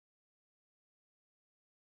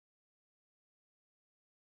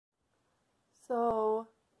So,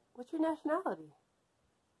 what's your nationality?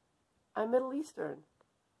 I'm Middle Eastern.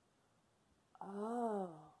 Oh.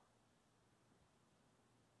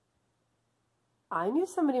 I knew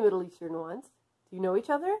somebody Middle Eastern once. Do you know each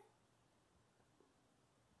other?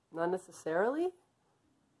 Not necessarily.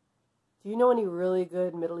 Do you know any really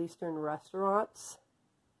good Middle Eastern restaurants?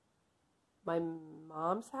 My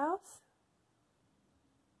mom's house?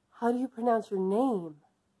 How do you pronounce your name?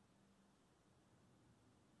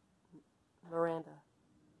 Miranda.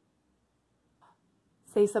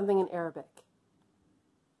 Say something in Arabic.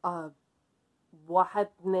 1 2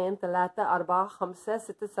 3 4 5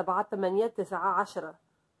 6 7 8 9 10.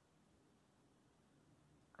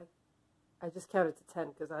 I just counted to 10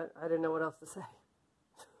 because I didn't know what else to say.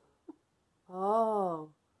 Oh,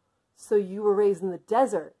 so you were raised in the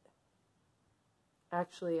desert.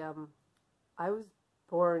 Actually, I was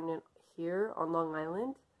born here on Long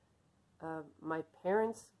Island. My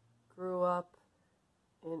parents grew up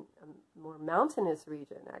in a more mountainous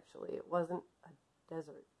region, actually. It wasn't a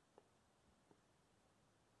desert.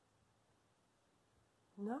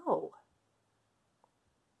 No.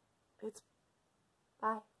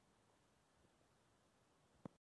 Bye.